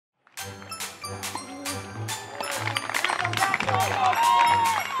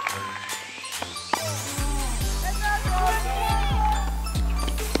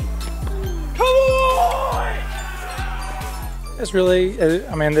just really,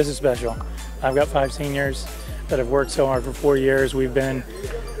 I mean, this is special. I've got 5 seniors that have worked so hard for 4 years. We've been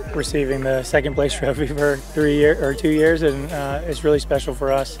receiving the second place trophy for 2 years, and it's really special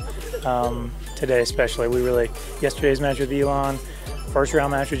for us. Today especially, yesterday's match with Elon, first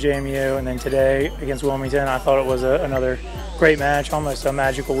round match with JMU, and then today against Wilmington, I thought it was another great match, almost a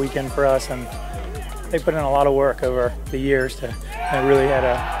magical weekend for us, and they put in a lot of work over the years and really had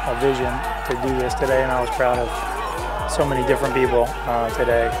a vision to do this today, and I was proud of so many different people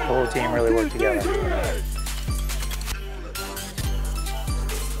today. The whole team really worked together.